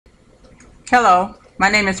Hello, my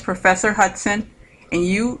name is Professor Hudson, and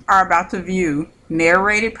you are about to view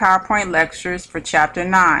narrated PowerPoint lectures for Chapter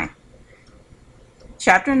 9.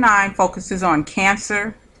 Chapter 9 focuses on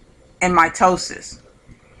cancer and mitosis.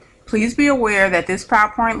 Please be aware that this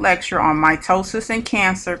PowerPoint lecture on mitosis and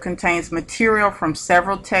cancer contains material from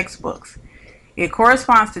several textbooks. It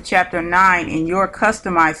corresponds to Chapter 9 in your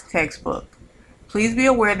customized textbook. Please be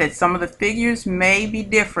aware that some of the figures may be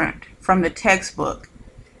different from the textbook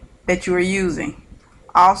that you are using.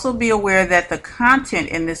 Also be aware that the content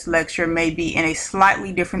in this lecture may be in a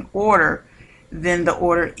slightly different order than the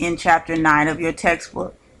order in Chapter 9 of your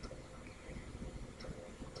textbook.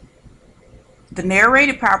 The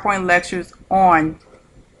narrated PowerPoint lectures on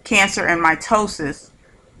cancer and mitosis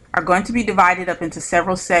are going to be divided up into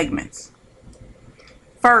several segments.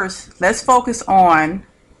 First, let's focus on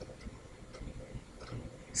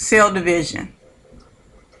cell division.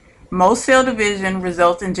 Most cell division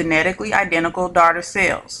results in genetically identical daughter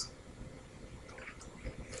cells.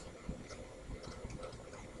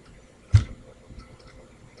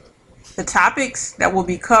 The topics that will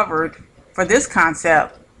be covered for this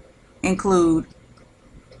concept include: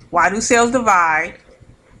 why do cells divide,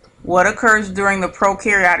 what occurs during the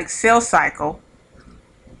prokaryotic cell cycle,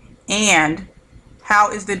 and how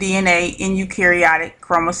is the DNA in eukaryotic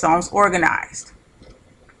chromosomes organized.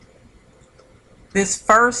 This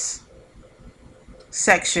first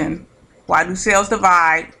section, why do cells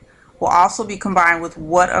divide, will also be combined with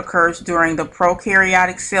what occurs during the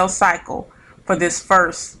prokaryotic cell cycle for this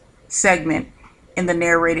first segment in the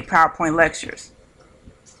narrated PowerPoint lectures.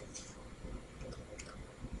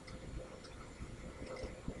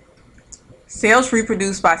 Cells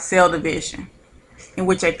reproduce by cell division, in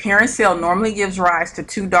which a parent cell normally gives rise to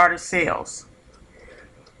two daughter cells.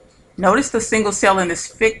 Notice the single cell in this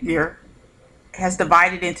figure has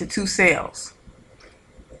divided into two cells.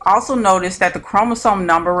 Also notice that the chromosome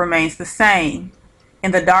number remains the same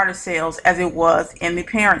in the daughter cells as it was in the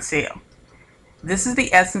parent cell. This is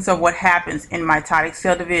the essence of what happens in mitotic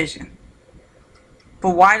cell division.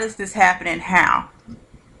 But why does this happen and how?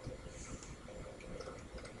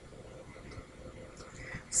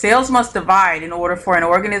 Cells must divide in order for an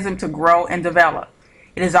organism to grow and develop.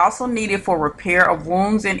 It is also needed for repair of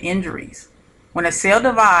wounds and injuries. When a cell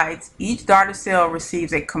divides, each daughter cell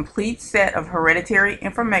receives a complete set of hereditary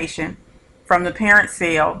information from the parent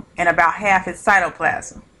cell and about half its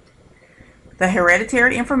cytoplasm. The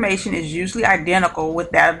hereditary information is usually identical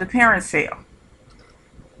with that of the parent cell.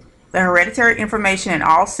 The hereditary information in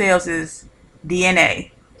all cells is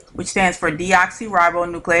DNA, which stands for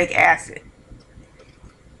deoxyribonucleic acid.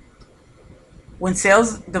 When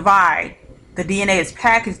cells divide, the DNA is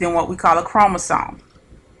packaged in what we call a chromosome.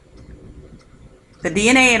 The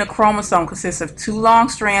DNA in a chromosome consists of two long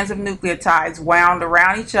strands of nucleotides wound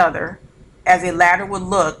around each other, as a ladder would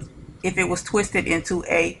look if it was twisted into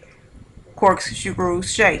a corkscrew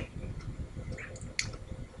shape.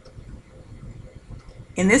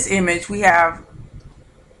 In this image, we have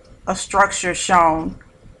a structure shown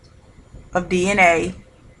of DNA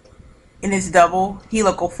in its double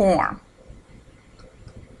helical form.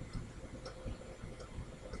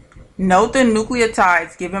 Note the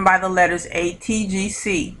nucleotides given by the letters A, T, G,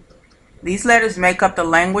 C. These letters make up the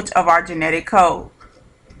language of our genetic code.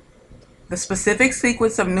 The specific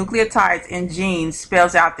sequence of nucleotides in genes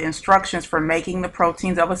spells out the instructions for making the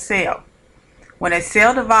proteins of a cell. When a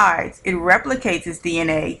cell divides, it replicates its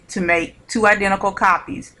DNA to make two identical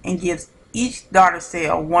copies and gives each daughter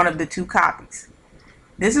cell one of the two copies.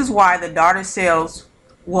 This is why the daughter cells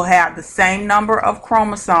will have the same number of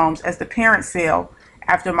chromosomes as the parent cell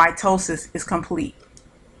after mitosis is complete.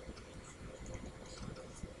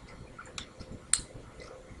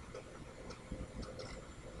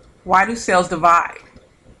 Why do cells divide?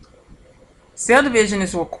 Cell division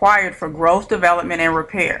is required for growth, development, and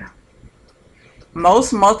repair.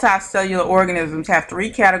 Most multicellular organisms have three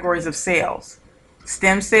categories of cells: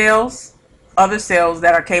 stem cells, other cells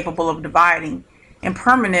that are capable of dividing, and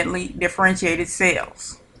permanently differentiated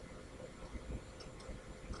cells.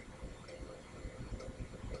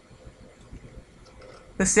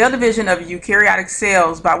 The cell division of eukaryotic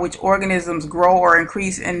cells, by which organisms grow or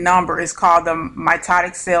increase in number, is called the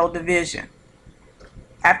mitotic cell division.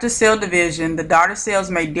 After cell division, the daughter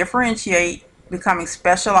cells may differentiate, becoming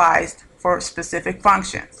specialized for specific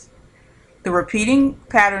functions. The repeating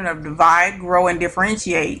pattern of divide, grow, and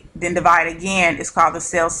differentiate, then divide again, is called the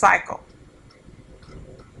cell cycle.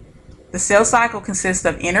 The cell cycle consists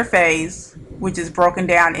of interphase, which is broken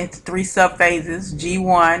down into three subphases,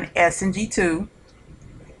 G1, S, and G2,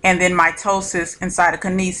 and then mitosis and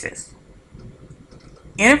cytokinesis.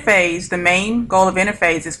 Interphase, the main goal of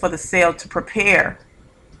interphase is for the cell to prepare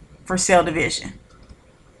for cell division.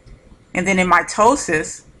 And then in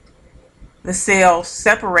mitosis, the cell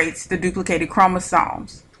separates the duplicated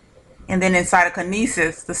chromosomes. And then in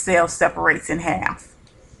cytokinesis, the cell separates in half.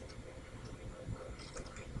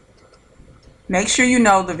 Make sure you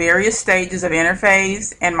know the various stages of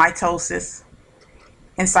interphase and mitosis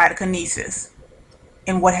and cytokinesis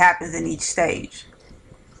and what happens in each stage.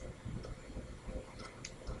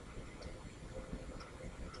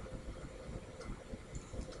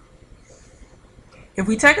 If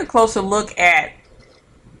we take a closer look at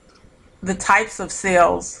the types of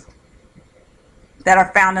cells that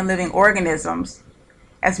are found in living organisms,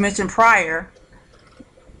 as mentioned prior,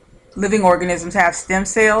 living organisms have stem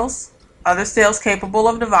cells, other cells capable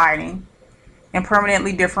of dividing, and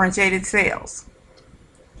permanently differentiated cells.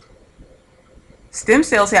 Stem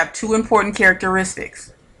cells have two important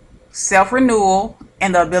characteristics: self-renewal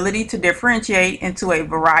and the ability to differentiate into a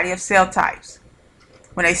variety of cell types.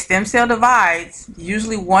 When a stem cell divides,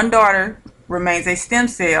 usually one daughter remains a stem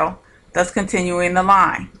cell, thus continuing the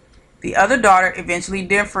line. The other daughter eventually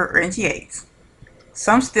differentiates.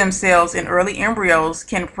 Some stem cells in early embryos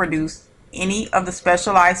can produce any of the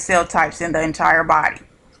specialized cell types in the entire body.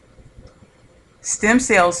 Stem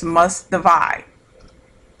cells must divide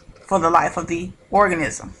for the life of the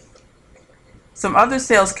organism. Some other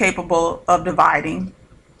cells capable of dividing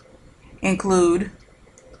include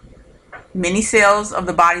many cells of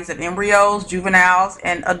the bodies of embryos, juveniles,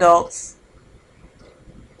 and adults,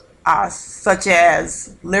 such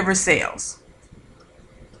as liver cells.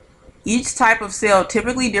 Each type of cell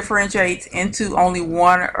typically differentiates into only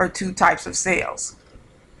one or two types of cells.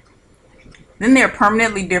 Then there are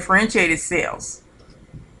permanently differentiated cells.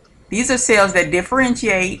 These are cells that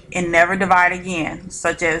differentiate and never divide again,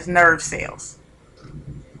 such as nerve cells.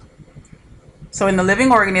 So in the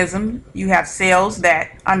living organism, you have cells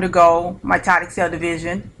that undergo mitotic cell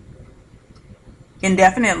division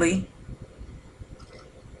indefinitely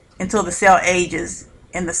until the cell ages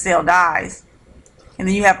and the cell dies. And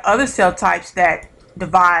then you have other cell types that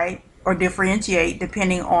divide or differentiate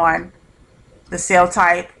depending on the cell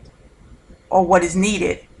type or what is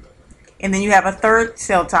needed. And then you have a third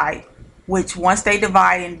cell type, which once they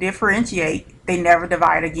divide and differentiate, they never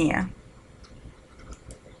divide again.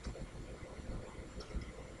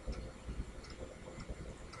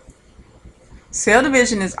 Cell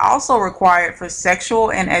division is also required for sexual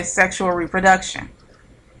and asexual reproduction.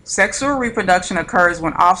 Sexual reproduction occurs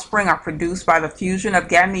when offspring are produced by the fusion of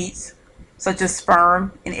gametes, such as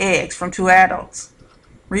sperm and eggs, from two adults.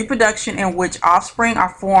 Reproduction in which offspring are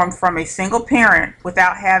formed from a single parent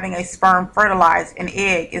without having a sperm fertilize an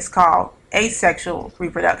egg is called asexual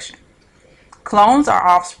reproduction. Clones are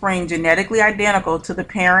offspring genetically identical to the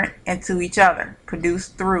parent and to each other,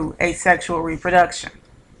 produced through asexual reproduction.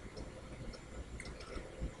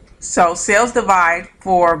 So cells divide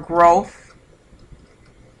for growth,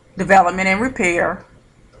 development, and repair,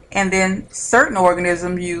 and then certain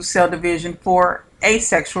organisms use cell division for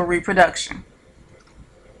asexual reproduction.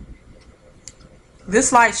 This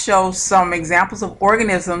slide shows some examples of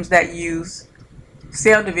organisms that use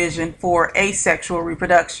cell division for asexual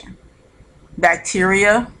reproduction: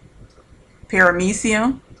 bacteria,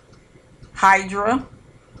 paramecium, hydra,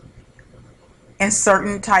 and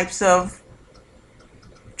certain types of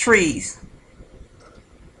trees.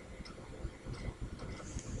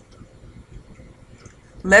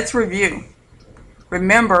 Let's review.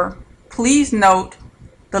 Remember, please note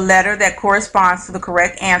the letter that corresponds to the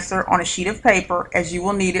correct answer on a sheet of paper, as you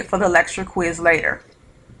will need it for the lecture quiz later.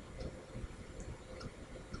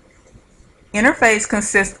 Interphase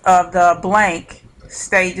consists of the blank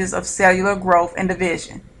stages of cellular growth and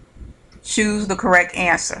division. Choose the correct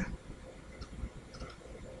answer.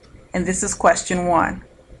 And this is question 1.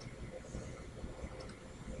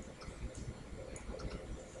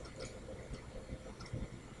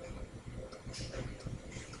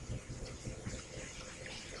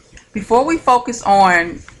 Before we focus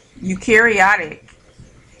on eukaryotic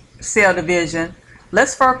cell division,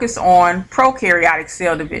 let's focus on prokaryotic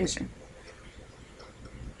cell division.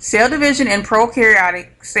 Cell division in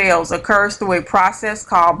prokaryotic cells occurs through a process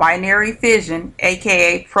called binary fission,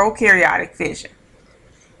 aka prokaryotic fission.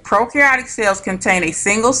 Prokaryotic cells contain a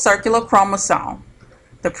single circular chromosome.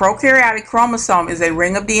 The prokaryotic chromosome is a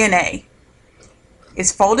ring of DNA.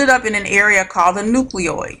 It's folded up in an area called the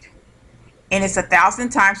nucleoid, and it's 1,000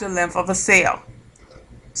 times the length of a cell.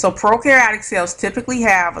 So prokaryotic cells typically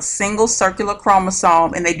have a single circular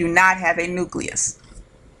chromosome and they do not have a nucleus.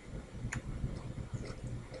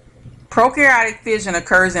 Prokaryotic fission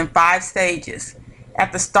occurs in 5 stages.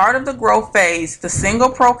 At the start of the growth phase, the single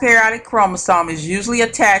prokaryotic chromosome is usually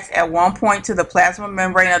attached at one point to the plasma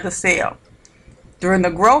membrane of the cell. During the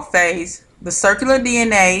growth phase, the circular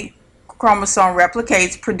DNA chromosome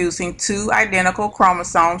replicates, producing two identical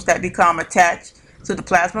chromosomes that become attached to the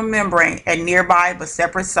plasma membrane at nearby but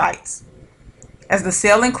separate sites. As the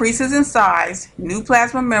cell increases in size, new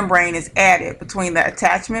plasma membrane is added between the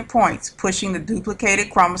attachment points, pushing the duplicated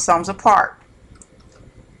chromosomes apart.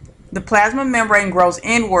 The plasma membrane grows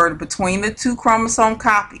inward between the two chromosome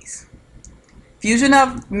copies. Fusion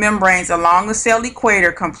of membranes along the cell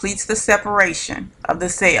equator completes the separation of the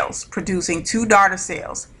cells, producing two daughter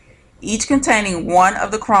cells, each containing one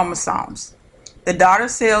of the chromosomes. The daughter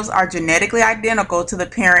cells are genetically identical to the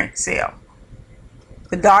parent cell.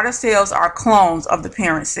 The daughter cells are clones of the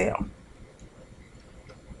parent cell.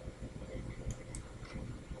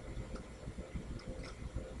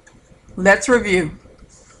 Let's review.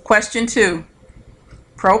 Question 2.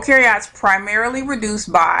 Prokaryotes primarily reduce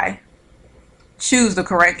by. Choose the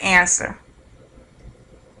correct answer.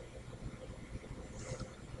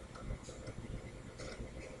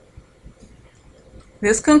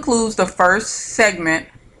 This concludes the first segment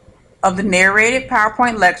of the narrated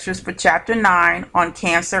PowerPoint lectures for Chapter 9 on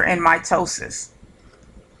cancer and mitosis.